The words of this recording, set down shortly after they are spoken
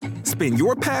spin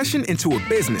your passion into a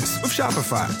business with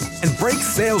Shopify and break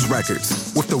sales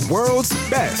records with the world's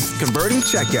best converting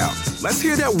checkout. Let's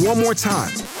hear that one more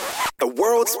time. The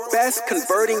world's best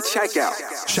converting checkout.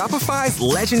 Shopify's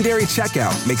legendary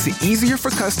checkout makes it easier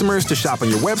for customers to shop on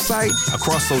your website,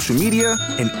 across social media,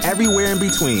 and everywhere in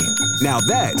between. Now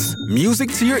that's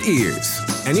music to your ears.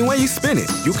 Any way you spin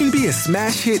it, you can be a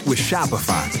smash hit with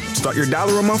Shopify. Start your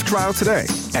 $1 a month trial today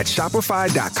at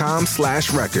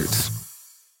shopify.com/records.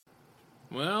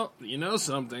 Well, you know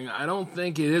something? I don't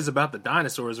think it is about the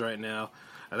dinosaurs right now.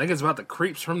 I think it's about the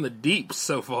creeps from the deep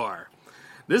so far.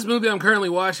 This movie I'm currently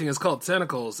watching is called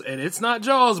Tentacles, and it's not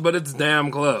Jaws, but it's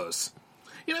damn close.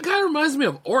 You know, it kind of reminds me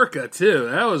of Orca, too.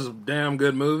 That was a damn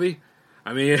good movie.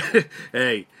 I mean,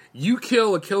 hey, you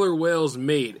kill a killer whale's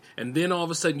mate, and then all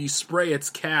of a sudden you spray its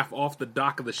calf off the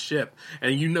dock of the ship,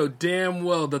 and you know damn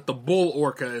well that the bull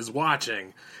orca is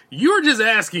watching. You're just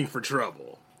asking for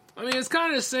trouble. I mean, it's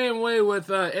kind of the same way with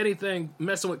anything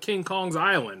messing with King Kong's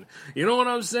island. You know what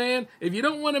I'm saying? If you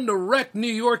don't want him to wreck New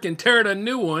York and tear it a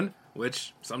new one,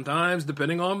 which sometimes,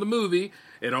 depending on the movie,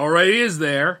 it already is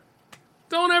there,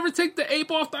 don't ever take the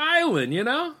ape off the island, you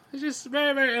know? It's just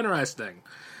very, very interesting.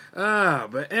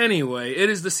 But anyway, it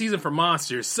is the season for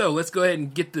monsters, so let's go ahead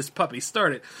and get this puppy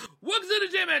started. Welcome to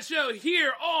the J-Man Show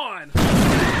here on...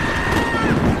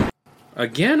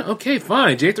 Again? Okay,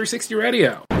 fine. J360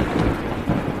 Radio.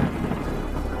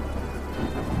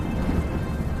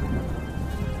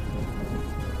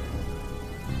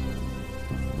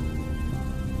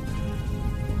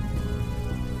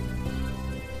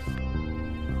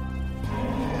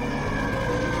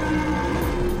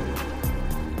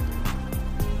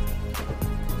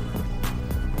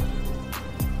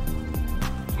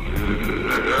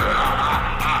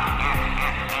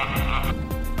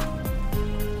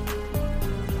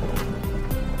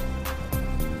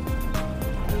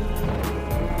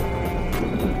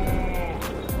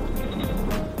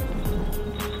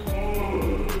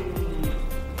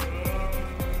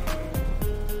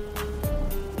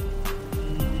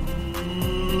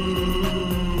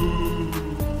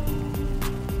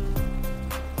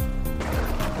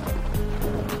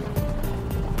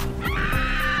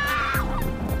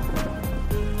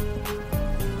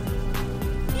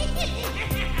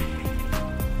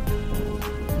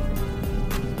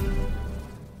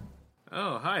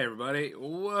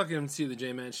 Welcome to the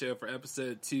J-Man Show for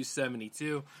episode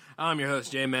 272. I'm your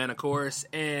host, J-Man, of course,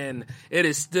 and it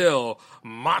is still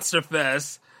Monster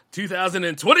Fest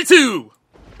 2022.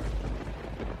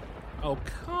 Oh,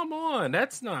 come on.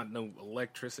 That's not no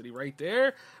electricity right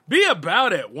there. Be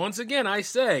about it. Once again, I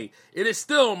say, it is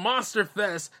still Monster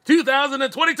Fest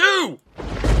 2022.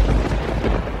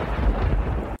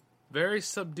 Very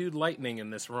subdued lightning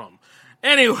in this room.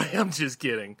 Anyway, I'm just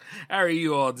kidding. How are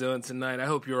you all doing tonight? I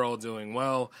hope you're all doing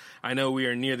well. I know we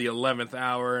are near the 11th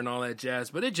hour and all that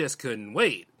jazz, but it just couldn't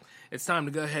wait. It's time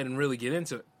to go ahead and really get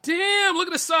into it. Damn, look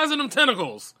at the size of them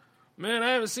tentacles. Man,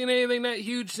 I haven't seen anything that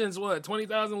huge since,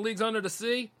 20,000 Leagues Under the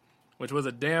Sea? Which was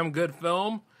a damn good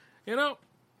film, you know?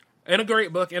 And a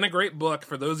great book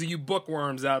for those of you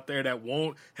bookworms out there that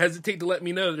won't hesitate to let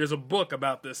me know that there's a book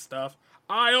about this stuff.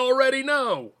 I already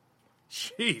know.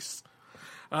 Jeez.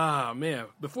 Ah, man.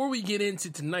 Before we get into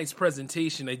tonight's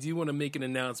presentation, I do want to make an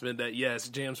announcement that, yes,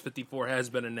 Jams 54 has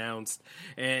been announced,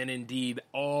 and indeed,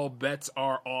 all bets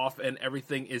are off and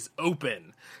everything is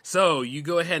open. So, you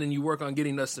go ahead and you work on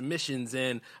getting those submissions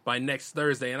in by next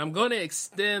Thursday, and I'm going to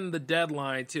extend the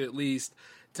deadline to at least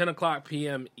 10 o'clock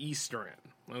p.m. Eastern.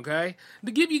 Okay?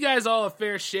 To give you guys all a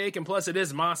fair shake, and plus it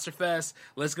is Monster Fest,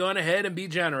 let's go on ahead and be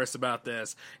generous about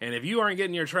this. And if you aren't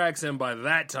getting your tracks in by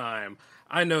that time,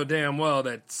 I know damn well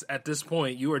that at this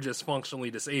point you are just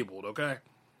functionally disabled, okay?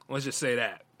 Let's just say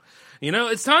that. You know,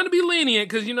 it's time to be lenient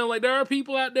because, you know, like there are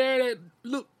people out there that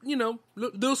look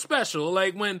special.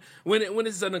 Like when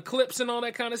it's an eclipse and all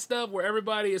that kind of stuff where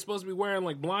everybody is supposed to be wearing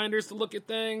like blinders to look at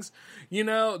things, you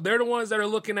know, they're the ones that are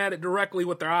looking at it directly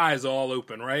with their eyes all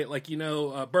open, right? Like, you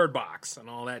know, Bird Box and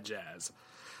all that jazz.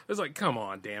 It's like, come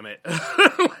on, damn it.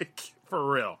 Like,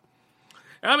 for real.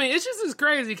 I mean, it's just as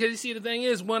crazy because you see, the thing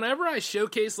is, whenever I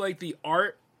showcase like the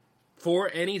art for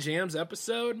any Jams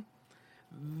episode,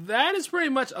 that is pretty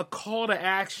much a call to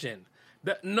action.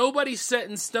 That nobody's set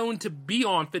in stone to be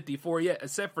on 54 yet,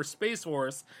 except for Space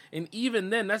Force, and even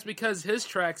then, that's because his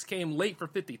tracks came late for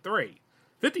 53.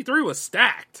 53 was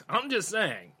stacked. I'm just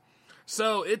saying.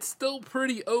 So it's still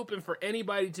pretty open for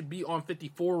anybody to be on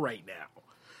 54 right now.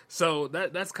 So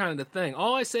that's kind of the thing.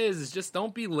 All I say is just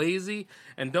don't be lazy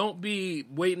and don't be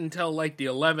waiting until like the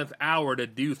 11th hour to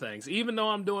do things. Even though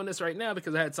I'm doing this right now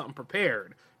because I had something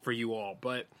prepared for you all.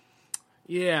 But,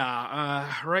 Yeah,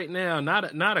 right now,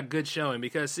 not a good showing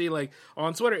because see, like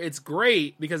on Twitter, it's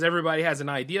great because everybody has an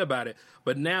idea about it,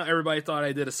 but now everybody thought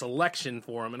I did a selection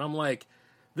for them, and I'm like,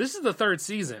 this is the third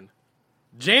season.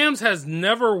 Jams has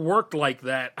never worked like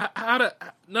that.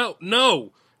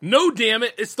 No, damn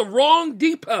it, it's the wrong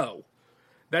depot.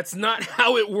 That's not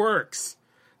how it works.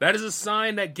 That is a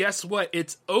sign that guess what?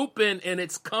 It's open and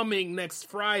it's coming next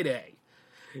Friday.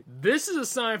 This is a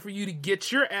sign for you to get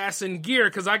your ass in gear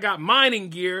because I got mine in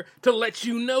gear to let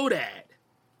you know that.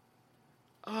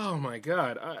 Oh my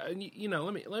God! Let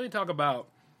me talk about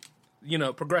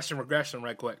progression regression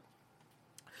right quick.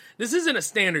 This isn't a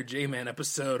standard J-Man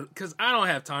episode because I don't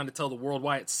have time to tell the world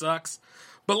why it sucks.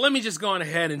 But let me just go on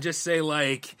ahead and just say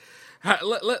like.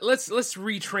 Let's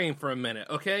retrain for a minute,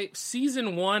 okay?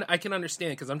 Season 1, I can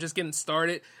understand because I'm just getting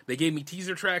started. They gave me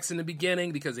teaser tracks in the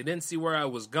beginning because they didn't see where I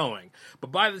was going.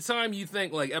 But by the time you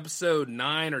think like episode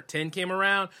 9 or 10 came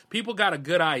around, people got a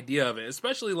good idea of it,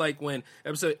 especially like when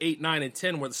episode 8, 9, and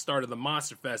 10 were the start of the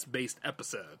Monster Fest based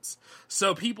episodes.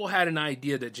 So people had an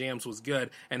idea that Jams was good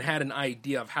and had an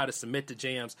idea of how to submit to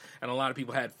Jams, and a lot of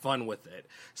people had fun with it.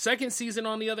 Second season,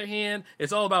 on the other hand,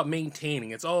 it's all about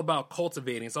maintaining. It's all about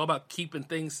cultivating. It's all about keeping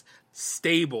things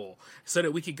stable so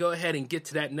that we could go ahead and get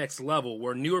to that next level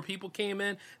where newer people came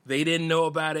in, they didn't know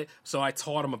about it, so I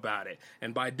taught them about it.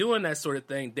 And by doing that sort of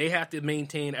thing, they have to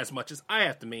maintain as much as I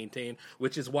have to maintain,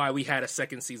 which is why we had a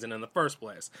second season in the first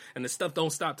place. And the stuff don't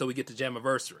stop till we get to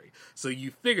Jamiversary. So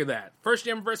you figure that. First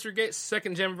Jamiversary gets,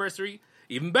 second Jamiversary,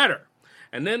 even better.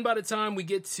 And then by the time we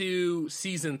get to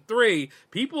season 3,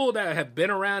 people that have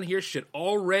been around here should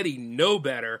already know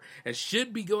better and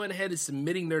should be going ahead and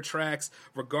submitting their tracks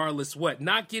regardless what.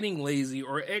 Not getting lazy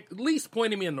or at least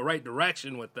pointing me in the right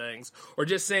direction with things or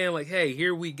just saying like, hey,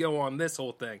 here we go on this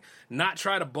whole thing. Not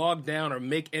try to bog down or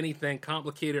make anything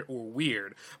complicated or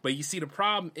weird. But you see, the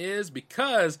problem is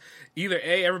because either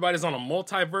A, everybody's on a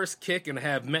multiverse kick and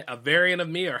have met a variant of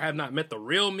me or have not met the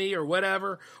real me or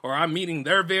whatever, or I'm meeting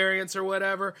their variants or whatever.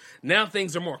 Now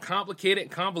things are more complicated,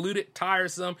 convoluted,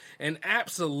 tiresome, and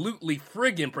absolutely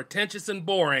friggin' pretentious and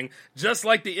boring, just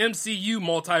like the MCU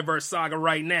multiverse saga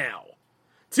right now.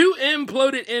 Too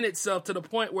imploded in itself to the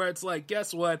point where it's like,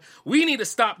 guess what? We need to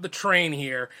stop the train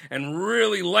here and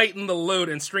really lighten the load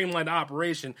and streamline the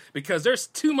operation because there's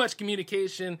too much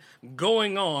communication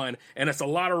going on and it's a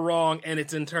lot of wrong, and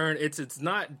it's in turn, it's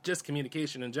not just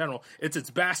communication in general, it's its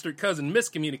bastard cousin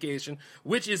miscommunication,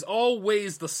 which is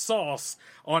always the sauce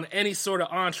on any sort of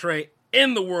entree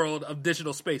in the world of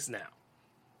digital space now.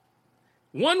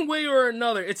 One way or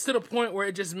another, it's to the point where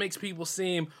it just makes people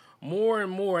seem more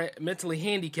and more mentally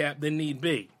handicapped than need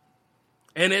be.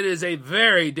 And it is a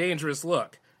very dangerous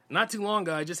look. Not too long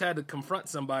ago, I just had to confront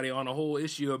somebody on a whole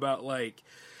issue about, like,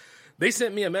 they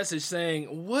sent me a message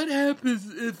saying, what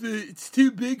happens if it's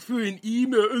too big for an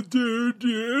email?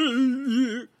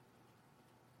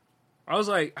 I was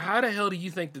like, how the hell do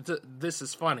you think that this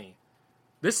is funny?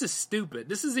 This is stupid.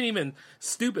 This isn't even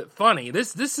stupid funny.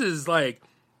 This is like,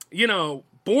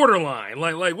 borderline.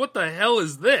 Like what the hell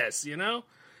is this,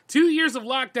 2 years of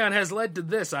lockdown has led to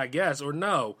this, I guess, or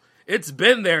no. It's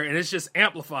been there, and it's just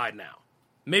amplified now.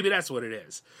 Maybe that's what it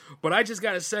is. But I just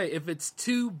got to say, if it's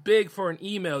too big for an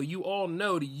email, you all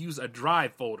know to use a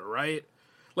drive folder, right?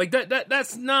 Like,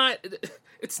 that's not...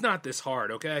 It's not this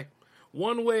hard, okay?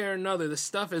 One way or another, the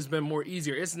stuff has been more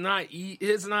easier. It's not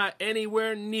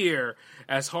anywhere near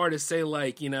as hard as, say,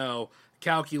 like,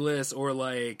 calculus or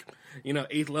like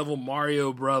 8th level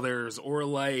Mario Brothers or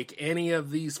like any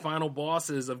of these final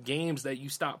bosses of games that you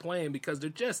stop playing because they're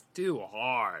just too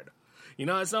hard.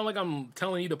 It's not like I'm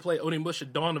telling you to play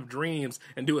Onimusha Dawn of Dreams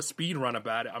and do a speed run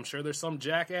about it. I'm sure there's some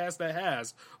jackass that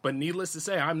has, but needless to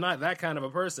say, I'm not that kind of a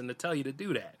person to tell you to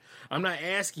do that. I'm not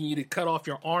asking you to cut off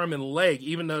your arm and leg,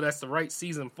 even though that's the right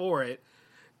season for it,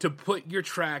 to put your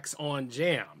tracks on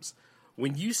jams.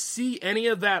 When you see any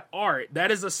of that art,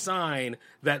 that is a sign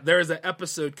that there's an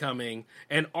episode coming.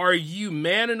 And are you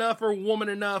man enough or woman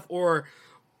enough or,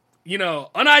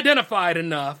 unidentified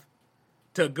enough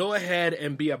to go ahead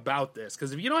and be about this?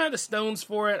 Because if you don't have the stones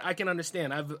for it, I can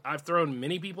understand. I've thrown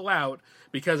many people out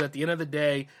because at the end of the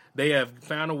day, they have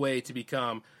found a way to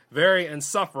become very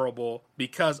insufferable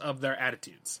because of their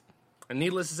attitudes. And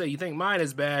needless to say, you think mine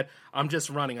is bad, I'm just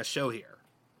running a show here.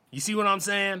 You see what I'm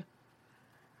saying?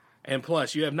 And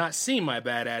plus, you have not seen my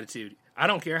bad attitude. I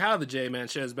don't care how the J-Man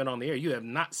show has been on the air. You have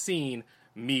not seen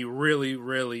me really,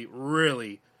 really,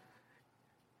 really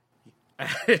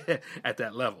at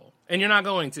that level. And you're not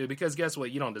going to, because guess what?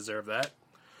 You don't deserve that.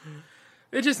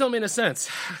 It just don't make any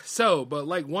sense. So, but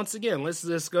like, once again, let's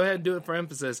just go ahead and do it for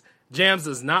emphasis. Jams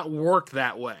does not work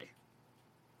that way.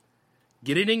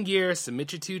 Get it in gear,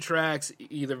 submit your 2 tracks,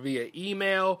 either via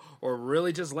email or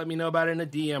really just let me know about it in a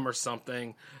DM or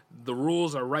something. The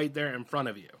rules are right there in front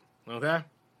of you, okay?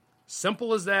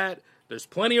 Simple as that. There's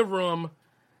plenty of room.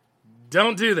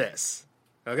 Don't do this,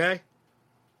 okay?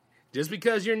 Just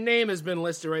because your name has been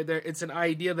listed right there, it's an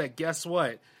idea that, guess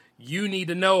what? You need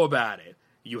to know about it.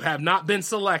 You have not been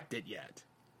selected yet.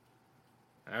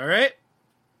 All right?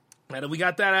 Now that we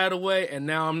got that out of the way, and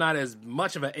now I'm not as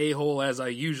much of an a-hole as I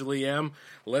usually am,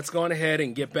 let's go on ahead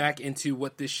and get back into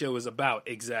what this show is about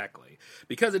exactly.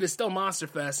 Because it is still Monster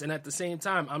Fest, and at the same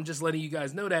time, I'm just letting you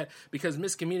guys know that because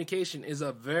miscommunication is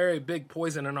a very big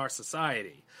poison in our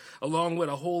society, along with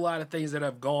a whole lot of things that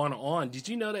have gone on. Did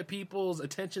you know that people's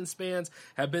attention spans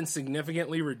have been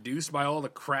significantly reduced by all the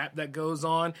crap that goes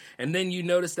on? And then you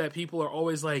notice that people are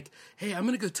always like, hey, I'm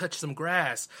going to go touch some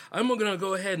grass. I'm going to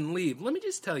go ahead and leave. Let me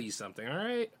just tell you something, all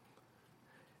right?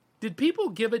 Did people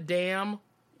give a damn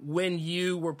when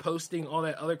you were posting all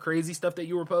that other crazy stuff that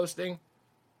you were posting?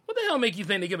 What the hell make you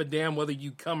think they give a damn whether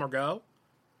you come or go?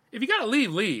 If you got to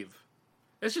leave, leave.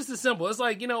 It's just as simple. It's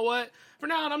like, you know what? For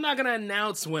now, I'm not going to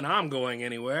announce when I'm going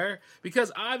anywhere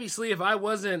because obviously if I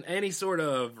wasn't any sort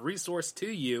of resource to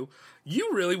you, you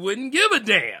really wouldn't give a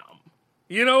damn.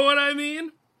 You know what I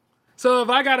mean? So if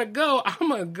I got to go, I'm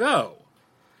going to go.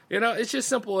 You know, it's just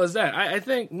simple as that. I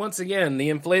think, once again, the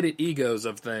inflated egos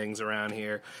of things around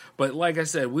here. But like I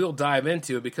said, we'll dive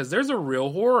into it because there's a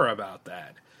real horror about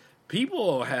that.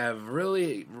 People have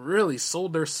really, really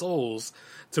sold their souls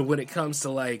to when it comes to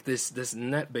like this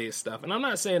net-based stuff. And I'm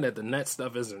not saying that the net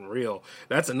stuff isn't real.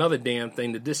 That's another damn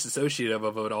thing, the disassociative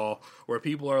of it all, where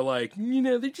people are like, you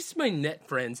know, they're just my net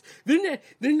friends. They're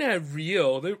not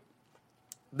real.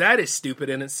 That is stupid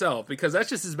in itself, because that's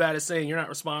just as bad as saying you're not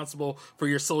responsible for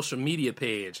your social media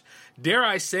page. Dare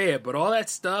I say it, but all that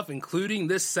stuff, including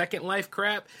this Second Life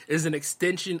crap, is an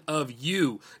extension of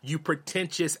you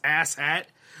pretentious asshat.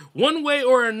 One way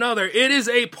or another, it is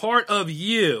a part of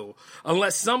you.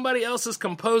 Unless somebody else is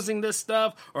composing this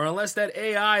stuff, or unless that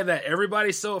AI that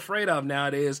everybody's so afraid of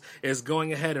nowadays is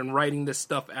going ahead and writing this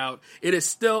stuff out, it is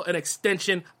still an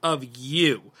extension of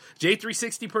you.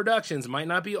 J360 Productions might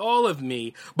not be all of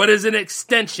me, but is an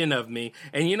extension of me.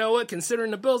 And you know what? Considering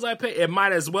the bills I pay, it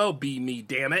might as well be me,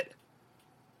 damn it.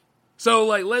 So,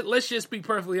 like, let's just be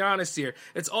perfectly honest here.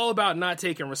 It's all about not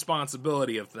taking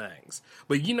responsibility of things.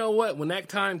 But you know what? When that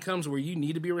time comes where you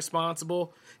need to be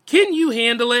responsible, can you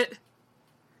handle it?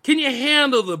 Can you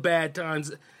handle the bad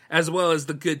times as well as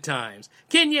the good times?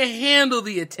 Can you handle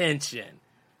the attention?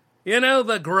 You know,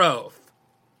 the growth?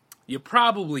 You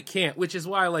probably can't, which is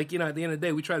why, like, you know, at the end of the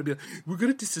day, we try to be like, we're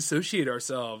going to disassociate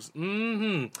ourselves.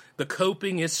 The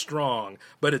coping is strong,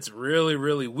 but it's really,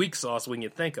 really weak sauce when you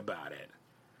think about it.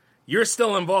 You're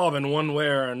still involved in one way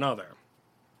or another.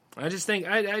 I just think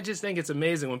it's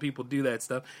amazing when people do that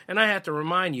stuff, and I have to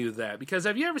remind you of that, because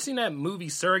have you ever seen that movie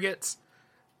Surrogates?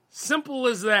 Simple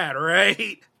as that,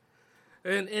 right?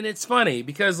 And it's funny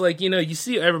because, like, you know, you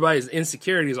see everybody's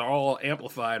insecurities are all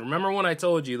amplified. Remember when I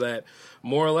told you that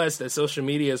more or less that social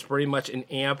media is pretty much an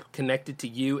amp connected to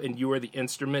you, and you are the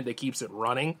instrument that keeps it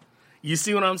running? You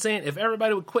see what I'm saying? If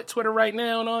everybody would quit Twitter right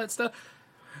now and all that stuff,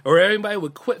 or everybody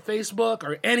would quit Facebook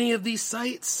or any of these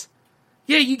sites,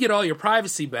 yeah, you get all your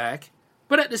privacy back,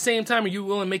 but at the same time, are you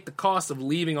willing to make the cost of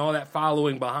leaving all that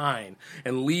following behind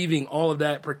and leaving all of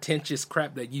that pretentious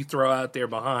crap that you throw out there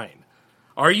behind?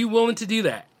 Are you willing to do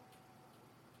that?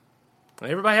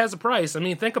 Everybody has a price. I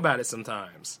mean, think about it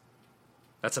sometimes.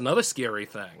 That's another scary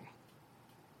thing.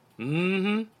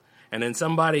 And then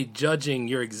somebody judging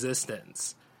your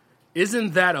existence.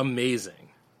 Isn't that amazing?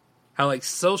 How, like,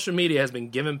 social media has been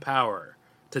given power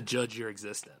to judge your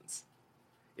existence.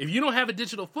 If you don't have a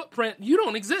digital footprint, you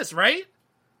don't exist, right?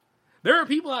 There are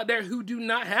people out there who do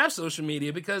not have social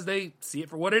media because they see it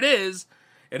for what it is,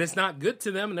 and it's not good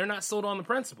to them, and they're not sold on the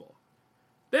principle.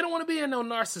 They don't want to be in no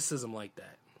narcissism like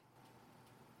that.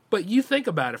 But you think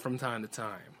about it from time to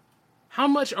time. How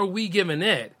much are we giving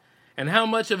it, and how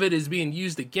much of it is being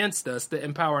used against us to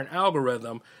empower an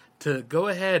algorithm to go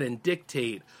ahead and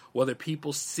dictate whether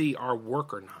people see our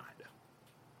work or not?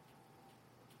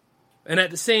 And at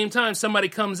the same time, somebody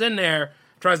comes in there,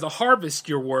 tries to harvest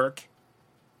your work,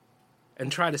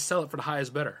 and try to sell it for the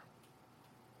highest bidder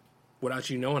without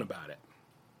you knowing about it.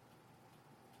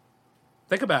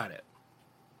 Think about it.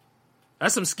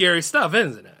 That's some scary stuff,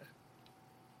 isn't it?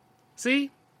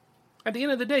 See? At the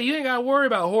end of the day, you ain't got to worry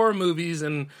about horror movies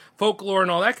and folklore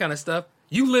and all that kind of stuff.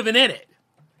 You living in it.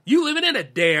 You living in a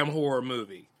damn horror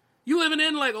movie. You living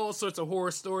in, like, all sorts of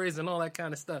horror stories and all that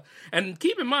kind of stuff. And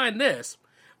keep in mind this.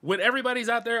 when everybody's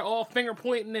out there all finger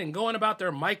pointing and going about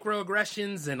their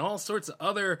microaggressions and all sorts of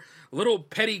other little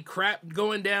petty crap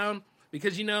going down.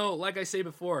 Because, like I say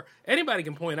before, anybody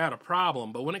can point out a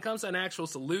problem, but when it comes to an actual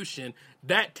solution,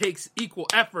 that takes equal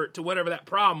effort to whatever that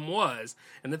problem was.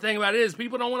 And the thing about it is,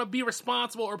 people don't want to be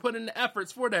responsible or put in the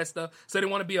efforts for that stuff, so they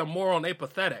want to be immoral and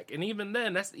apathetic. And even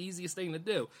then, that's the easiest thing to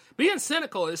do. Being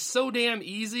cynical is so damn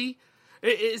easy.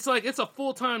 It's like it's a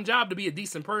full-time job to be a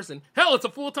decent person. Hell, it's a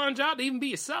full-time job to even be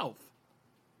yourself,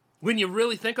 when you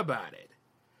really think about it.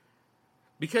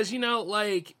 Because,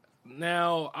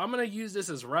 now, I'm going to use this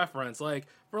as reference. Like,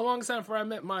 for a long time before I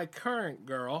met my current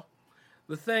girl,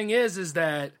 the thing is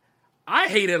that I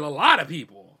hated a lot of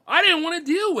people. I didn't want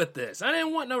to deal with this. I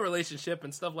didn't want no relationship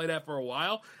and stuff like that for a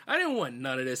while. I didn't want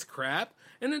none of this crap.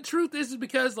 And the truth is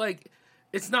because,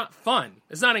 it's not fun.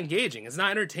 It's not engaging. It's not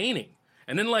entertaining.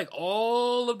 And then,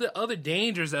 all of the other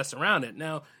dangers that surround it.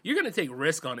 Now, you're going to take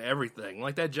risk on everything.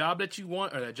 Like that job that you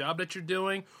want, or that job that you're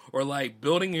doing, or,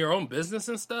 building your own business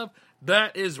and stuff.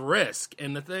 That is risk.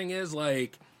 And the thing is,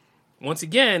 once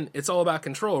again, it's all about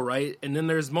control, right? And then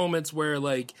there's moments where,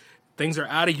 things are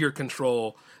out of your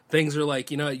control. Things are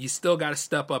you still got to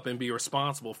step up and be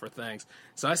responsible for things.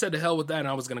 So I said to hell with that, and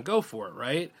I was going to go for it,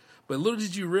 right? But little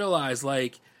did you realize,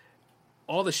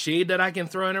 all the shade that I can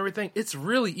throw and everything, it's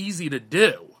really easy to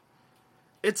do.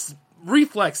 It's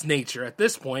reflex nature at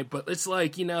this point, but it's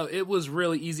it was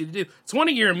really easy to do.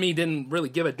 20-year me didn't really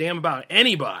give a damn about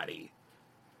anybody,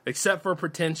 except for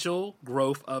potential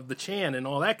growth of the Chan and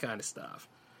all that kind of stuff.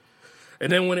 And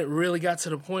then when it really got to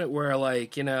the point where,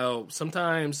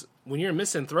 sometimes when you're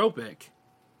misanthropic,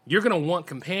 you're going to want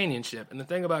companionship. And the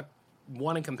thing about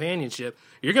wanting companionship,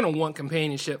 you're going to want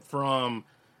companionship from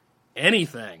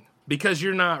anything. Because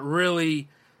you're not really,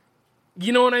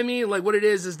 you know what I mean? What it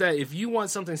is that if you want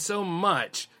something so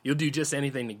much, you'll do just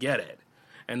anything to get it.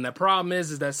 And the problem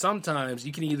is that sometimes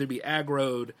you can either be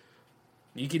aggroed,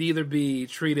 you could either be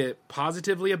treated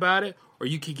positively about it, or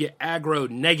you could get aggroed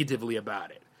negatively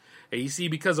about it. And you see,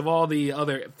 because of all the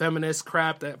other feminist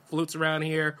crap that floats around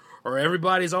here, or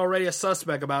everybody's already a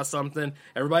suspect about something,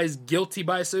 everybody's guilty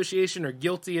by association or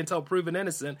guilty until proven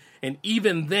innocent, and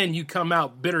even then you come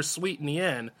out bittersweet in the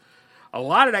end. A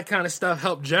lot of that kind of stuff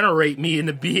helped generate me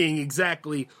into being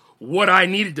exactly what I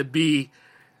needed to be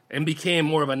and became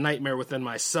more of a nightmare within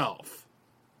myself.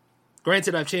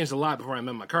 Granted, I've changed a lot before I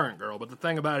met my current girl, but the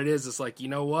thing about it is, it's you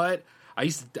know what? I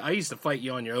used to fight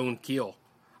you on your own keel.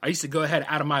 I used to go ahead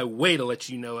out of my way to let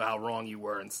you know how wrong you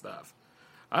were and stuff.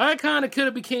 I kind of could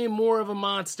have became more of a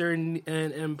monster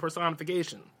in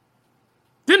personification.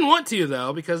 Didn't want to,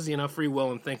 though, because, free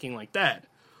will and thinking like that.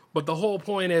 But the whole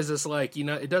point is,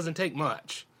 it doesn't take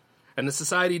much. And the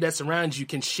society that surrounds you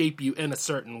can shape you in a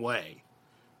certain way.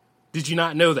 Did you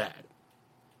not know that?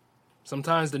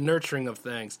 Sometimes the nurturing of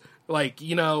things.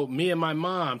 Me and my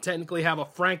mom technically have a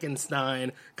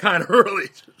Frankenstein kind of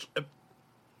relationship.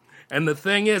 And the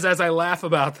thing is, as I laugh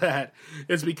about that,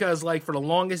 it's because, for the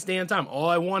longest damn time, all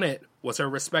I wanted was her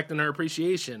respect and her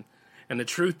appreciation. And the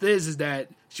truth is that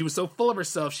she was so full of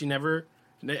herself, she never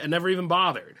even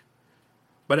bothered.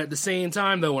 But at the same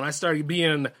time, though, when I started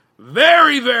being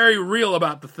very, very real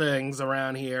about the things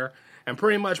around here and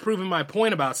pretty much proving my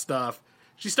point about stuff,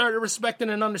 she started respecting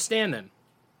and understanding.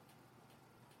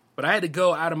 But I had to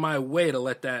go out of my way to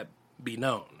let that be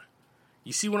known.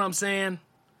 You see what I'm saying?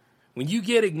 When you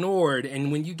get ignored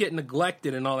and when you get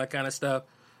neglected and all that kind of stuff,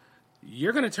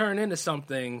 you're going to turn into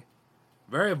something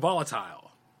very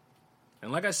volatile.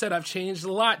 And like I said, I've changed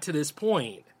a lot to this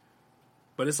point.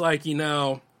 But it's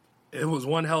it was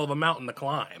one hell of a mountain to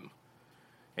climb.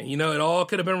 And, it all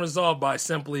could have been resolved by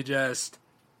simply just,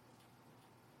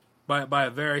 by a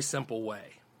very simple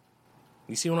way.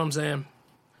 You see what I'm saying?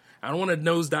 I don't want to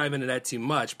nosedive into that too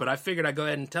much, but I figured I'd go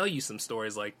ahead and tell you some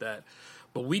stories like that.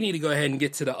 But we need to go ahead and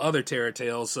get to the other terror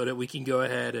tales so that we can go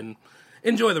ahead and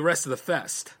enjoy the rest of the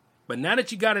fest. But now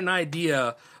that you got an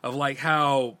idea of,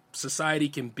 how society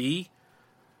can be,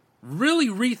 really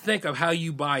rethink of how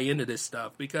you buy into this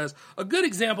stuff, because a good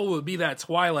example would be that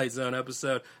Twilight Zone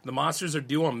episode, The Monsters Are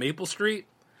Due on Maple Street.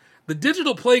 The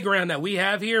digital playground that we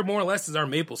have here more or less is our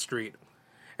Maple Street.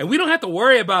 And we don't have to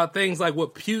worry about things like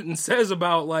what Putin says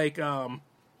about World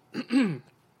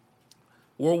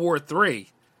War III,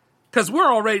 because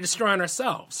we're already destroying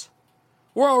ourselves.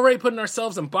 We're already putting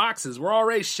ourselves in boxes. We're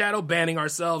already shadow banning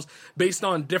ourselves based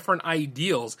on different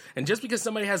ideals. And just because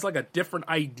somebody has a different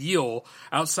ideal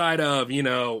outside of,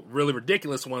 really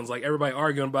ridiculous ones, like everybody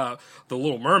arguing about The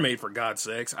Little Mermaid, for God's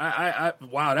sakes.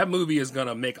 Wow, that movie is going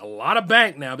to make a lot of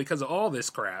bank now because of all this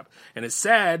crap. And it's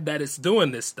sad that it's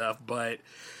doing this stuff, but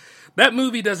that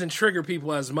movie doesn't trigger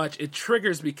people as much. It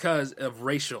triggers because of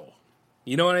racial.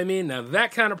 You know what I mean? Now,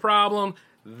 that kind of problem,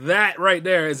 that right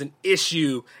there is an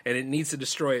issue, and it needs to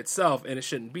destroy itself, and it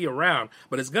shouldn't be around.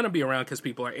 But it's going to be around because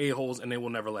people are a-holes, and they will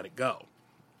never let it go.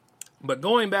 But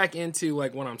going back into,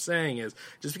 like, what I'm saying is,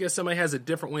 just because somebody has a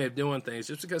different way of doing things,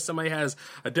 just because somebody has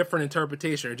a different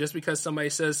interpretation, or just because somebody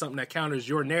says something that counters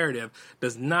your narrative,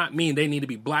 does not mean they need to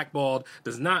be blackballed,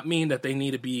 does not mean that they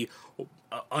need to be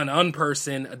an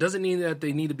unperson, it doesn't mean that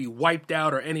they need to be wiped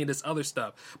out or any of this other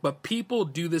stuff. But people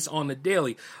do this on the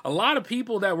daily. A lot of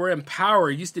people that were in power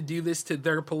used to do this to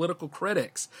their political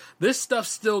critics. This stuff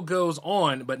still goes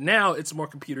on, but now it's more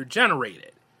computer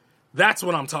generated. That's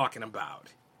what I'm talking about.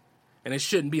 And it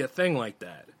shouldn't be a thing like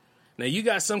that. Now, you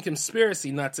got some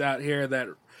conspiracy nuts out here that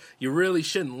you really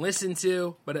shouldn't listen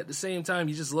to, but at the same time,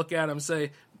 you just look at them and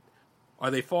say, are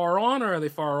they far on or are they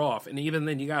far off? And even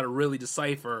then, you got to really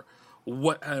decipher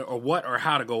what or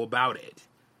how to go about it.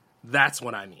 That's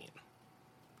what I mean.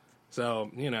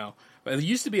 So, you know, but it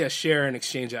used to be a share and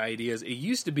exchange of ideas. It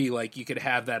used to be like you could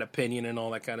have that opinion and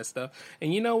all that kind of stuff.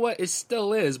 And you know what? It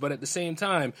still is. But at the same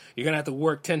time, you're going to have to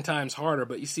work 10 times harder.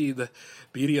 But you see, the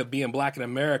beauty of being black in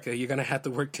America, you're going to have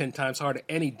to work 10 times harder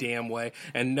any damn way.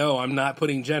 And no, I'm not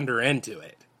putting gender into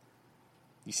it.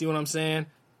 You see what I'm saying?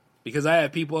 Because I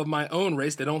have people of my own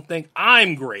race that don't think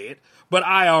I'm great, but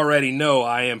I already know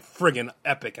I am friggin'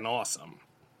 epic and awesome.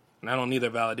 And I don't need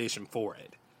their validation for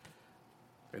it.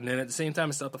 And then at the same time,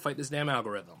 I still have to fight this damn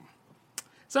algorithm.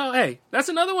 So, hey, that's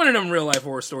another one of them real-life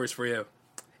horror stories for you.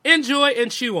 Enjoy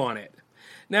and chew on it.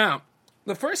 Now,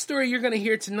 the first story you're going to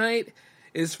hear tonight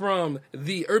is from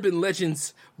the Urban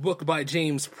Legends book by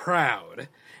James Proud.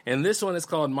 And this one is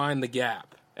called Mind the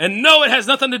Gap. And no, it has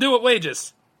nothing to do with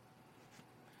wages.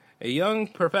 A young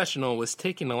professional was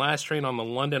taking the last train on the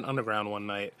London Underground one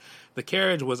night. The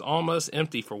carriage was almost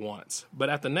empty for once, but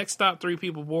at the next stop 3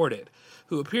 people boarded,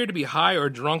 who appeared to be high or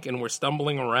drunk and were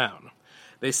stumbling around.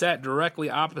 They sat directly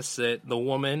opposite the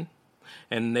woman,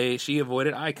 and she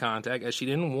avoided eye contact as she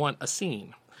didn't want a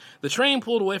scene. The train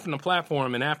pulled away from the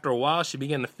platform, and after a while she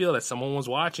began to feel that someone was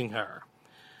watching her.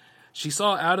 She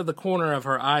saw out of the corner of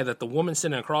her eye that the woman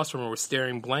sitting across from her was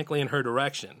staring blankly in her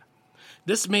direction.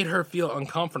 This made her feel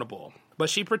uncomfortable, but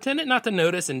she pretended not to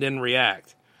notice and didn't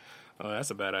react. Oh,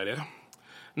 that's a bad idea.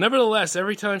 Nevertheless,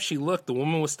 every time she looked, the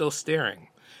woman was still staring.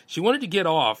 She wanted to get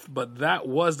off, but that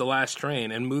was the last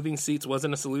train, and moving seats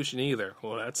wasn't a solution either.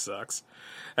 Well, that sucks,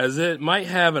 as it might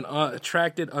have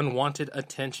attracted unwanted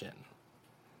attention.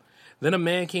 Then a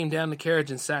man came down the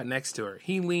carriage and sat next to her.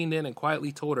 He leaned in and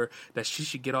quietly told her that she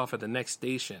should get off at the next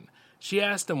station. She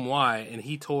asked him why, and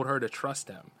he told her to trust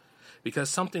him, because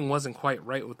something wasn't quite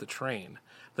right with the train.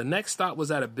 The next stop was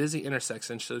at a busy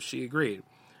intersection, so she agreed.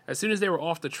 As soon as they were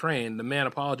off the train, the man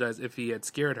apologized if he had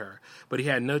scared her, but he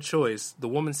had no choice. The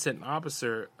woman sitting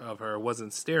opposite of her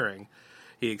wasn't staring,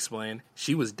 he explained.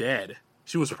 She was dead.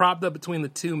 She was propped up between the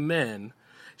 2 men.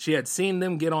 She had seen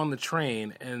them get on the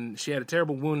train, and she had a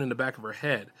terrible wound in the back of her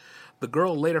head. The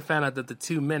girl later found out that the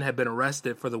 2 men had been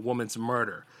arrested for the woman's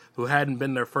murder, who hadn't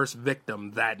been their first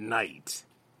victim that night.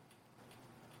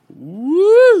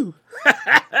 Woo!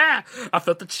 I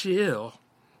felt the chill.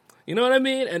 You know what I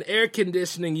mean? An air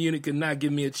conditioning unit could not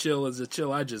give me a chill as the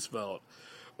chill I just felt.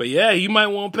 But yeah, you might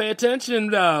want to pay attention,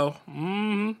 though.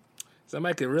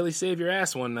 Somebody could really save your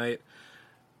ass one night.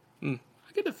 I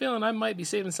get the feeling I might be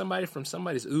saving somebody from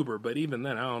somebody's Uber, but even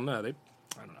then, I don't know.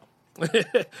 I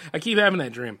don't know. I keep having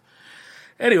that dream.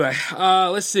 Anyway,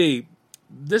 let's see.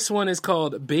 This one is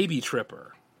called Baby Tripper.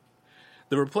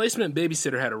 The replacement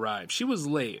babysitter had arrived. She was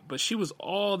late, but she was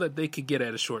all that they could get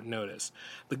at a short notice.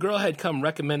 The girl had come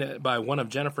recommended by one of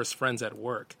Jennifer's friends at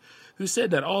work, who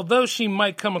said that although she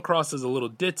might come across as a little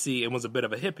ditzy and was a bit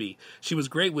of a hippie, she was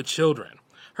great with children.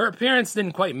 Her appearance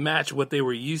didn't quite match what they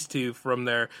were used to from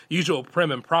their usual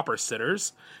prim and proper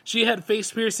sitters. She had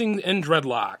face piercings and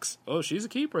dreadlocks. Oh, she's a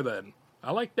keeper then.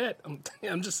 I like that.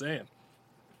 I'm just saying.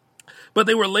 But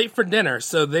they were late for dinner,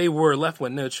 so they were left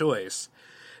with no choice.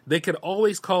 They could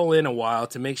always call in a while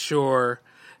to make sure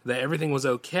that everything was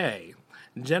okay.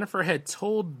 Jennifer had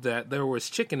told that there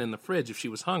was chicken in the fridge if she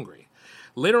was hungry.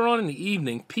 Later on in the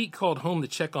evening, Pete called home to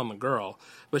check on the girl,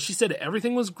 but she said that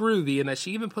everything was groovy and that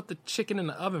she even put the chicken in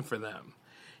the oven for them.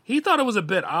 He thought it was a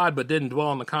bit odd but didn't dwell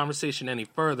on the conversation any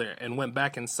further and went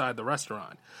back inside the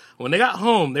restaurant. When they got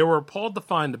home, they were appalled to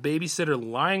find the babysitter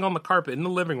lying on the carpet in the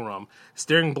living room,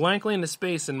 staring blankly into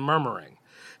space and murmuring.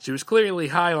 She was clearly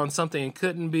high on something and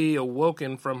couldn't be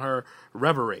awoken from her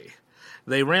reverie.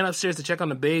 They ran upstairs to check on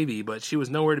the baby, but she was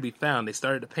nowhere to be found. They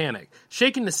started to panic,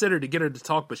 shaking the sitter to get her to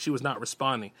talk, but she was not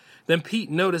responding. Then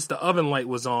Pete noticed the oven light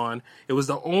was on. It was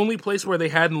the only place where they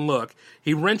hadn't looked.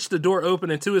 He wrenched the door open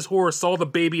and to his horror saw the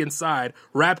baby inside,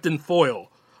 wrapped in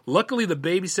foil. Luckily, the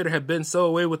babysitter had been so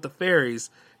away with the fairies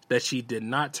that she did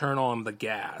not turn on the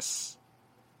gas.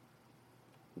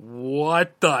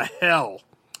 What the hell?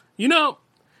 You know,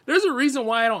 there's a reason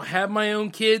why I don't have my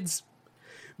own kids.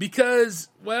 Because,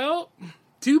 well,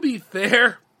 to be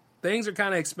fair, things are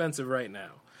kind of expensive right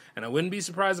now. And I wouldn't be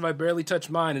surprised if I barely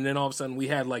touched mine and then all of a sudden we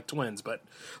had like twins. But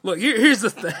look, here's the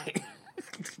thing.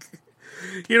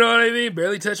 You know what I mean?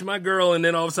 Barely touched my girl and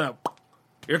then all of a sudden,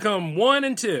 here come 1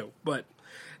 and 2. But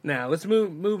now let's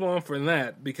move on from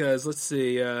that because let's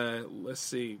see.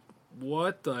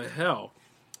 What the hell?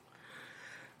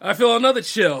 I feel another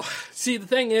chill. See, the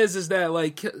thing is that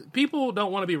like people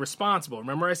don't want to be responsible.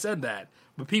 Remember I said that.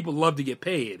 But people love to get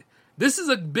paid. This is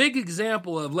a big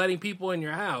example of letting people in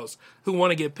your house who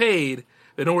want to get paid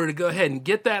in order to go ahead and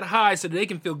get that high so that they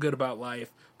can feel good about life,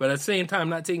 but at the same time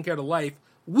not taking care of the life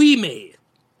we made.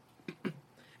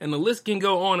 And the list can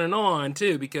go on,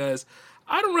 too, because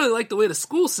I don't really like the way the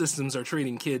school systems are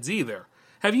treating kids either.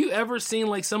 Have you ever seen,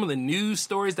 like, some of the news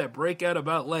stories that break out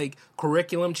about, like,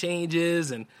 curriculum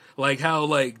changes and, like, how,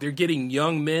 like, they're getting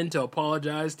young men to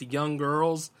apologize to young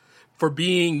girls for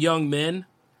being young men?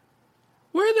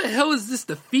 Where the hell is this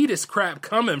defeatist crap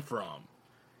coming from?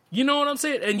 You know what I'm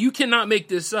saying? And you cannot make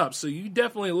this up, so you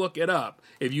definitely look it up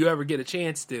if you ever get a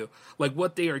chance to. Like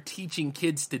what they are teaching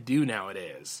kids to do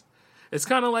nowadays. It's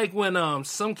kind of like when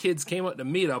some kids came up to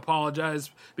me to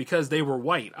apologize because they were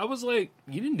white. I was like,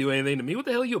 you didn't do anything to me. What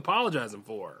the hell are you apologizing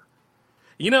for?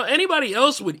 You know, anybody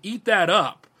else would eat that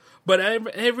up. But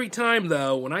every time,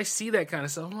 though, when I see that kind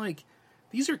of stuff, I'm like,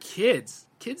 these are kids.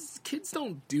 Kids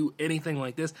don't do anything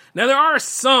like this. Now, there are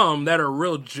some that are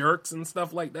real jerks and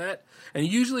stuff like that. And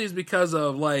usually it's because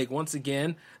of, like, once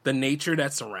again, the nature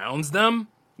that surrounds them,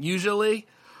 usually.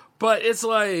 But it's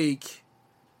like,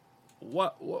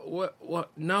 what?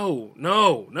 No,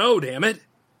 damn it.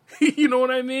 You know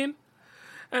what I mean?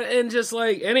 And just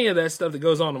like any of that stuff that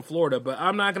goes on in Florida. But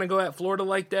I'm not going to go at Florida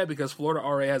like that because Florida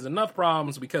already has enough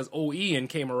problems because old Ian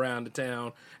came around to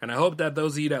town. And I hope that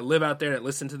those of you that live out there that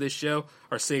listen to this show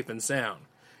are safe and sound.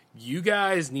 You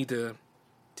guys need to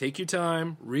take your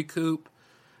time, recoup,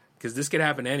 because this could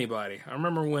happen to anybody. I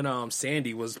remember when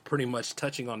Sandy was pretty much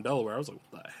touching on Delaware. I was like,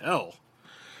 what the hell?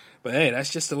 But hey,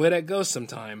 that's just the way that goes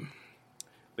sometime.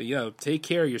 But yo, take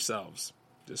care of yourselves.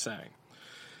 Just saying.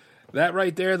 That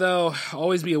right there, though,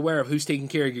 always be aware of who's taking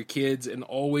care of your kids and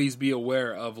always be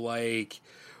aware of, like,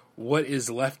 what is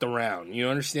left around. You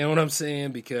understand what I'm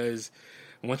saying? Because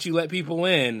once you let people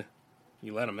in,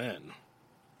 you let them in.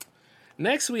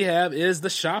 Next we have is the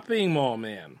shopping mall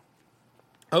man.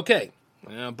 Okay,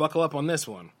 buckle up on this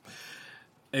one.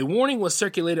 A warning was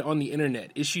circulated on the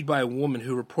internet issued by a woman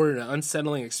who reported an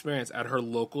unsettling experience at her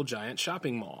local giant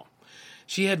shopping mall.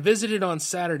 She had visited on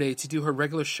Saturday to do her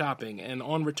regular shopping, and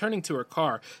on returning to her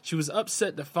car, she was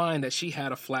upset to find that she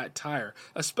had a flat tire,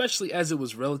 especially as it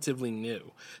was relatively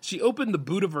new. She opened the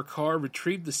boot of her car,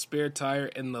 retrieved the spare tire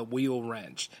and the wheel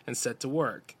wrench, and set to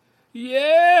work.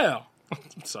 Yeah!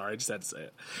 Sorry, I just had to say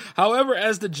it. However,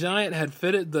 as the garage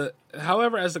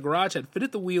had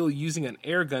fitted the wheel using an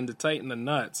air gun to tighten the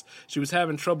nuts, she was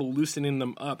having trouble loosening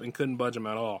them up and couldn't budge them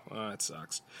at all. Oh, that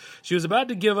sucks. She was about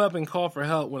to give up and call for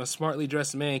help when a smartly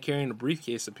dressed man carrying a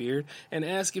briefcase appeared and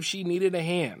asked if she needed a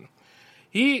hand.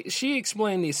 She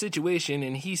explained the situation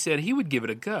and he said he would give it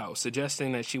a go,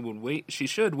 suggesting that she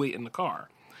should wait in the car.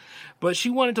 But she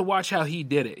wanted to watch how he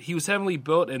did it. He was heavily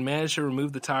built and managed to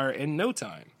remove the tire in no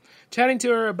time. Chatting to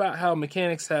her about how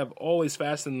mechanics have always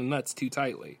fastened the nuts too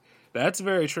tightly. That's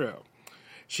very true.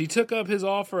 She took up his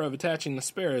offer of attaching the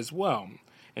spare as well,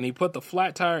 and he put the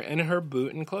flat tire in her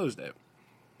boot and closed it.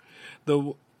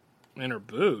 In her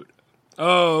boot?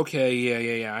 Oh, okay,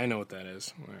 yeah, I know what that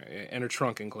is. Right. In her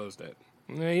trunk and closed it.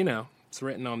 Yeah, you know, it's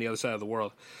written on the other side of the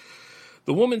world.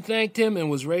 The woman thanked him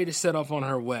and was ready to set off on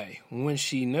her way, when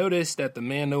she noticed that the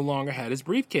man no longer had his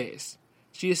briefcase.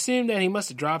 She assumed that he must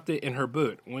have dropped it in her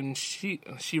boot. When she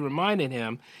reminded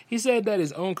him, he said that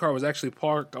his own car was actually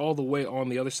parked all the way on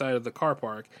the other side of the car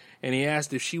park, and he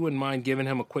asked if she wouldn't mind giving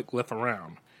him a quick lift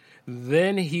around.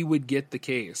 Then he would get the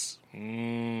case.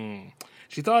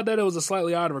 She thought that it was a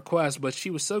slightly odd request, but she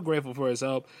was so grateful for his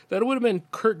help that it would have been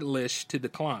curtlish to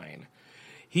decline.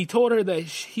 He told her that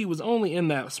he was only in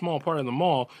that small part of the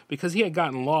mall because he had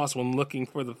gotten lost when looking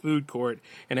for the food court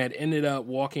and had ended up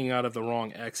walking out of the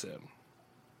wrong exit.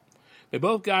 They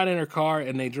both got in her car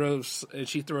and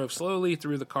she drove slowly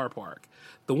through the car park.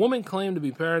 The woman claimed to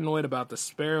be paranoid about the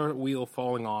spare wheel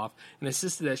falling off and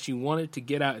insisted that she wanted to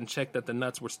get out and check that the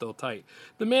nuts were still tight.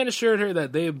 The man assured her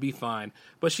that they would be fine,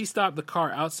 but she stopped the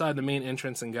car outside the main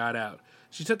entrance and got out.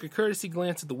 She took a courtesy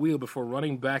glance at the wheel before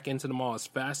running back into the mall as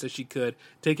fast as she could,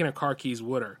 taking her car keys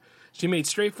with her. She made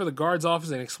straight for the guard's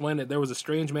office and explained that there was a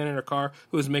strange man in her car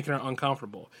who was making her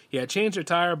uncomfortable. He had changed her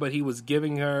tire, but he was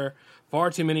giving her far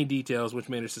too many details, which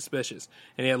made her suspicious.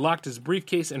 And he had locked his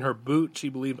briefcase in her boot, she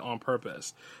believed, on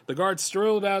purpose. The guard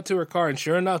strolled out to her car, and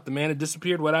sure enough, the man had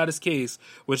disappeared without his case,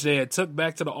 which they had took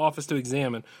back to the office to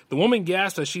examine. The woman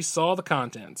gasped as she saw the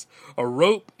contents: a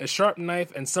rope, a sharp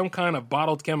knife, and some kind of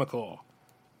bottled chemical.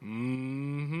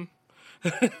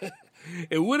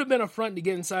 It would have been a front to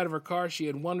get inside of her car. She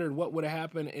had wondered what would have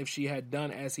happened if she had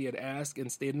done as he had asked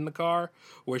and stayed in the car,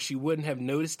 where she wouldn't have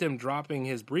noticed him dropping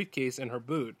his briefcase in her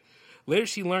boot. Later,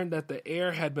 she learned that the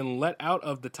air had been let out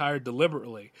of the tire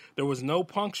deliberately. There was no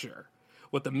puncture.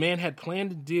 What the man had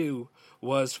planned to do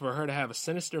was for her to have a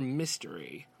sinister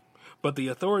mystery. But the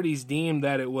authorities deemed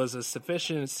that it was a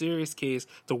sufficient serious case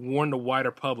to warn the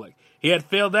wider public. He had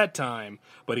failed that time,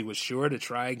 but he was sure to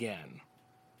try again.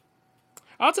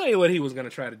 I'll tell you what he was going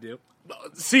to try to do.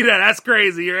 See that? That's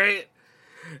crazy, right?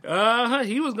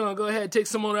 He was going to go ahead and take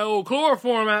some of that old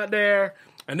chloroform out there,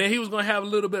 and then he was going to have a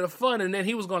little bit of fun, and then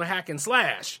he was going to hack and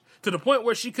slash to the point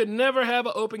where she could never have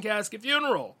an open casket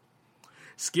funeral.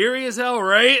 Scary as hell,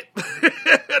 right?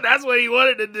 That's what he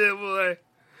wanted to do, boy.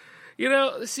 You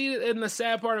know, see, and the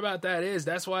sad part about that is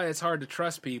that's why it's hard to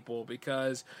trust people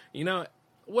because, you know,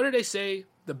 what do they say?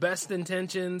 The best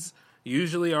intentions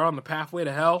usually are on the pathway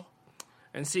to hell.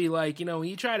 And see, like, you know, when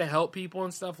you try to help people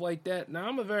and stuff like that, now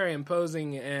I'm a very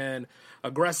imposing and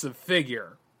aggressive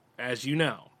figure, as you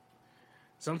know.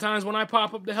 Sometimes when I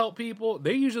pop up to help people,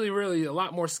 they're usually really a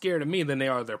lot more scared of me than they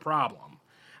are their problem.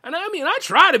 And I mean, I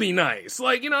try to be nice.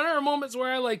 Like, you know, there are moments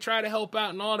where I, like, try to help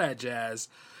out and all that jazz.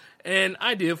 And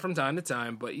I do from time to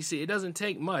time. But, you see, it doesn't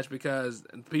take much because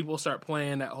people start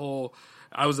playing that whole,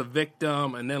 I was a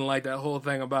victim, and then, like, that whole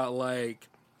thing about, like,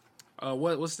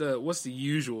 what's the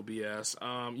usual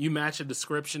BS? You match a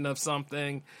description of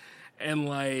something, and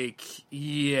like,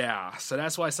 yeah. So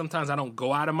that's why sometimes I don't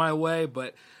go out of my way.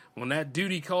 But when that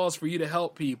duty calls for you to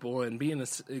help people and being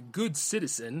a good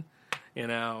citizen, you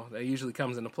know, that usually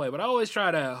comes into play. But I always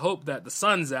try to hope that the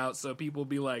sun's out so people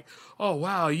be like, oh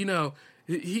wow, you know,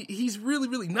 he's really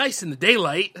really nice in the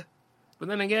daylight. But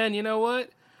then again, you know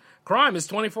what? Crime is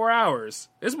 24 hours.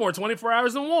 It's more 24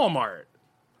 hours than Walmart.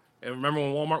 And remember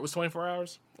when Walmart was 24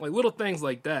 hours? Like, little things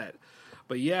like that.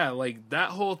 But yeah, like, that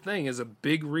whole thing is a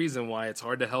big reason why it's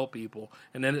hard to help people.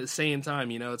 And then at the same time,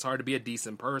 you know, it's hard to be a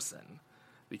decent person.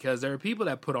 Because there are people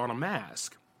that put on a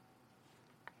mask.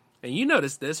 And you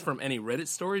notice this from any Reddit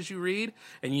stories you read.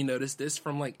 And you notice this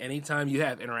from, like, any time you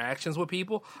have interactions with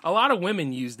people. A lot of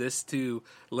women use this to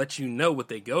let you know what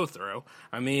they go through.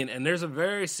 I mean, and there's a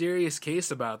very serious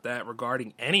case about that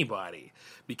regarding anybody.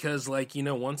 Because, like, you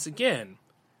know, once again,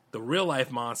 the real life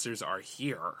monsters are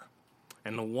here.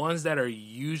 And the ones that are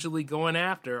usually going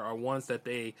after are ones that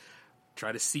they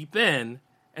try to seep in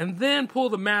and then pull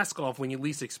the mask off when you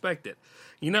least expect it.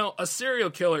 You know, a serial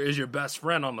killer is your best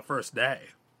friend on the first day.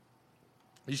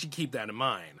 You should keep that in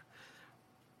mind.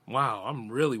 Wow, I'm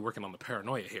really working on the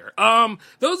paranoia here.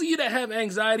 Those of you that have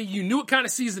anxiety, you knew what kind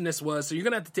of season this was, so you're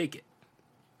going to have to take it.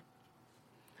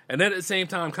 And then at the same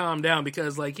time, calm down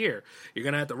because, like, here, you're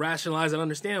going to have to rationalize and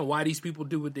understand why these people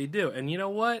do what they do. And you know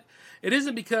what? It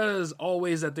isn't because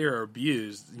always that they're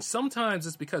abused. Sometimes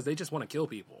it's because they just want to kill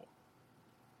people.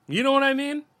 You know what I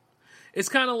mean? It's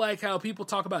kind of like how people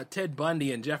talk about Ted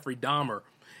Bundy and Jeffrey Dahmer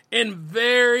in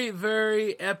very,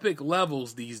 very epic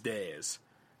levels these days.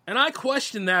 And I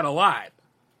question that a lot.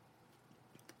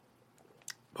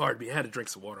 Pardon me, I had to drink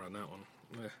some water on that one.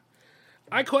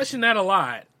 I question that a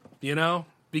lot, you know?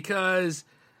 Because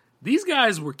these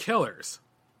guys were killers.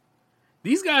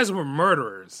 These guys were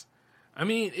murderers. I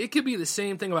mean, it could be the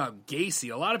same thing about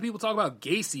Gacy. A lot of people talk about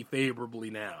Gacy favorably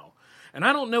now. And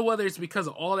I don't know whether it's because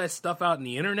of all that stuff out in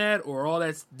the internet or all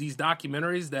that these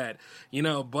documentaries that, you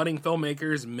know, budding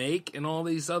filmmakers make and all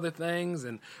these other things,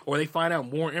 and or they find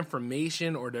out more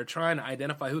information, or they're trying to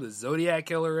identify who the Zodiac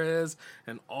Killer is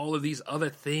and all of these other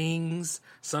things,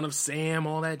 Son of Sam,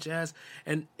 all that jazz.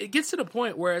 And it gets to the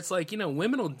point where it's like, you know,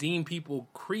 women will deem people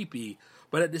creepy,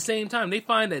 but at the same time, they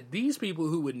find that these people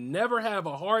who would never have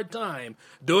a hard time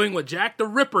doing what Jack the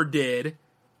Ripper did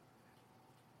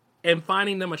and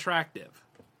finding them attractive.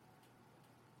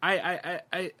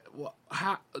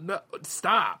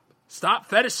 Stop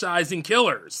fetishizing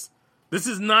killers. This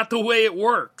is not the way it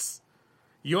works.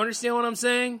 You understand what I'm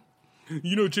saying?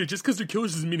 You know, Jay, just because they're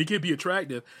killers doesn't mean they can't be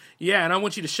attractive. Yeah, and I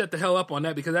want you to shut the hell up on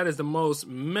that, because that is the most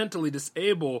mentally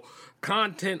disabled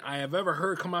content I have ever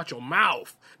heard come out your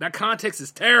mouth. That context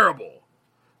is terrible.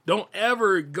 Don't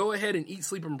ever go ahead and eat,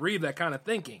 sleep, and breathe that kind of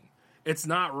thinking. It's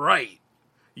not right.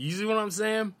 You see what I'm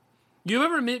saying? You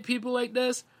ever meet people like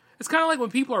this? It's kind of like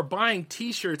when people are buying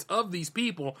t-shirts of these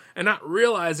people and not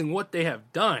realizing what they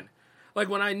have done. Like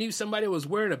when I knew somebody was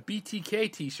wearing a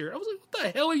BTK t-shirt, I was like, what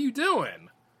the hell are you doing?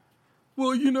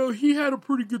 Well, you know, he had a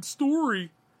pretty good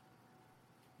story.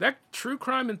 That true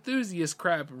crime enthusiast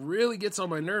crap really gets on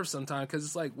my nerves sometimes, because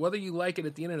it's like, whether you like it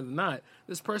at the end of the night,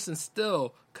 this person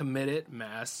still committed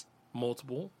mass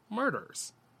multiple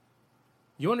murders.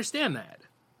 You understand that?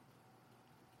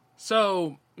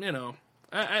 So, you know,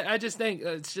 I just think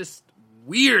it's just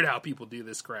weird how people do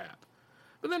this crap.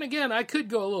 But then again, I could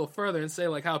go a little further and say,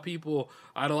 like, how people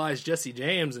idolize Jesse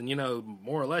James and, you know,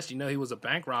 more or less, you know, he was a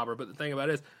bank robber. But the thing about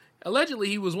it is, allegedly,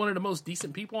 he was one of the most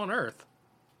decent people on earth.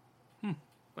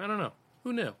 I don't know.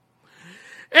 Who knew?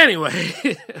 Anyway,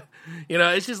 you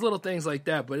know, it's just little things like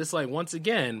that. But it's like, once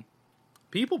again,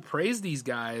 people praise these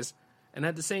guys, and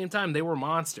at the same time, they were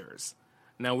monsters.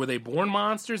 Now, were they born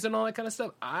monsters and all that kind of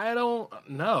stuff? I don't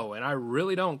know, and I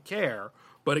really don't care.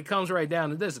 But it comes right down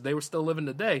to this. If they were still living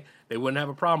today, they wouldn't have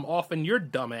a problem offing your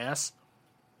dumbass.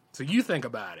 So you think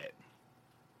about it.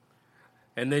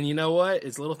 And then, you know what?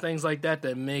 It's little things like that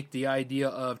that make the idea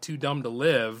of too dumb to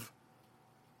live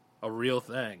a real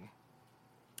thing.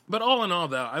 But all in all,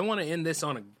 though, I want to end this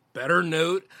on a better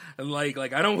note. And like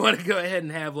I don't want to go ahead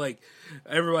and have like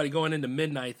everybody going into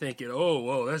midnight thinking, oh,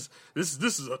 whoa, this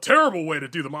is a terrible way to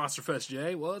do the Monster Fest,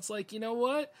 Jay. Well, it's like, you know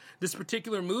what? This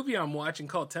particular movie I'm watching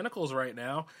called Tentacles right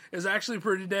now is actually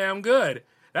pretty damn good.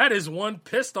 That is one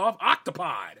pissed off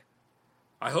octopod.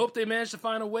 I hope they manage to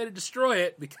find a way to destroy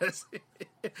it, because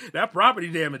that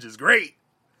property damage is great.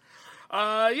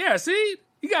 Yeah, see?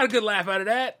 You got a good laugh out of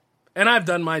that. And I've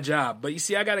done my job. But you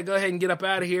see, I got to go ahead and get up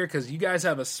out of here, because you guys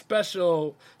have a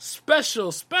special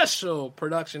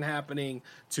production happening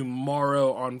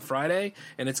tomorrow on Friday.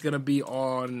 And it's going to be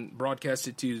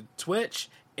broadcasted to Twitch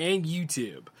and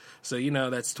YouTube. So, you know,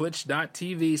 that's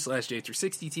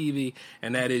twitch.tv/J360TV,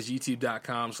 and that is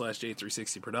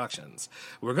youtube.com/J360 Productions.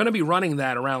 We're going to be running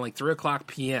that around like 3 o'clock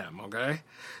p.m., okay?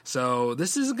 So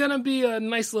this is going to be a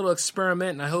nice little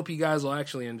experiment, and I hope you guys will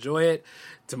actually enjoy it.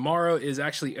 Tomorrow is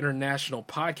actually International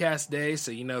Podcast Day,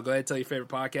 so, you know, go ahead and tell your favorite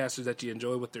podcasters that you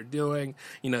enjoy what they're doing.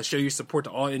 You know, show your support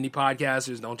to all indie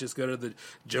podcasters. Don't just go to the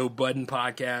Joe Budden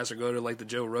podcast or go to, like, the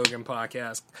Joe Rogan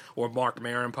podcast or Mark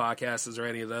Maron podcasts or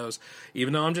any of those,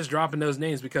 even though I'm just dropping those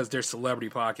names because they're celebrity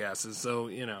podcasts, so,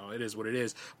 you know, it is what it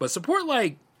is. But support,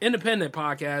 like, independent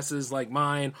podcasts like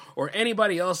mine or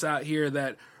anybody else out here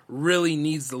that really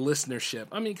needs the listenership.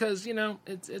 I mean, because, you know,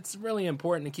 it's really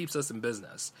important. It keeps us in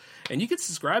business. And you can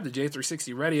subscribe to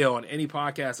J360 Radio on any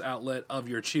podcast outlet of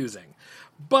your choosing.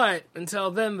 But until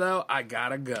then, though, I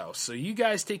gotta go. So you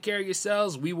guys take care of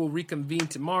yourselves. We will reconvene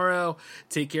tomorrow.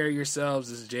 Take care of yourselves.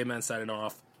 This is J-Man signing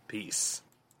off. Peace.